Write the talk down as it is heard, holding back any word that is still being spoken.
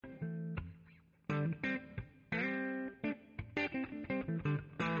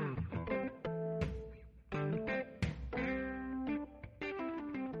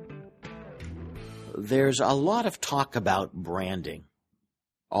there's a lot of talk about branding.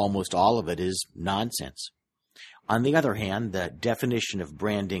 Almost all of it is nonsense. On the other hand, the definition of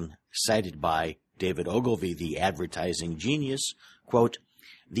branding cited by David Ogilvy, the advertising genius, quote,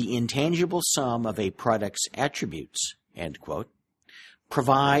 the intangible sum of a product's attributes, end quote,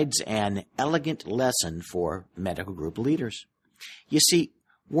 provides an elegant lesson for medical group leaders. You see,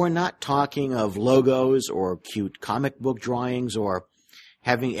 we're not talking of logos or cute comic book drawings or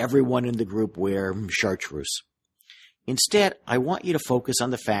having everyone in the group wear chartreuse. Instead, I want you to focus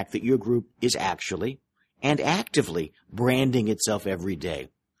on the fact that your group is actually and actively branding itself every day,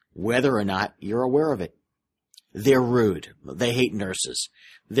 whether or not you're aware of it. They're rude. They hate nurses.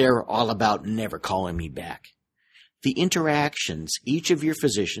 They're all about never calling me back. The interactions each of your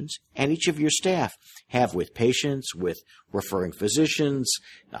physicians and each of your staff have with patients, with referring physicians,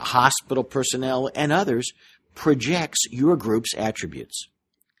 hospital personnel, and others projects your group's attributes.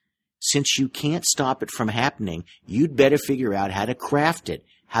 Since you can't stop it from happening, you'd better figure out how to craft it,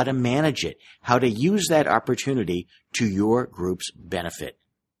 how to manage it, how to use that opportunity to your group's benefit.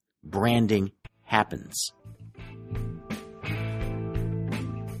 Branding happens.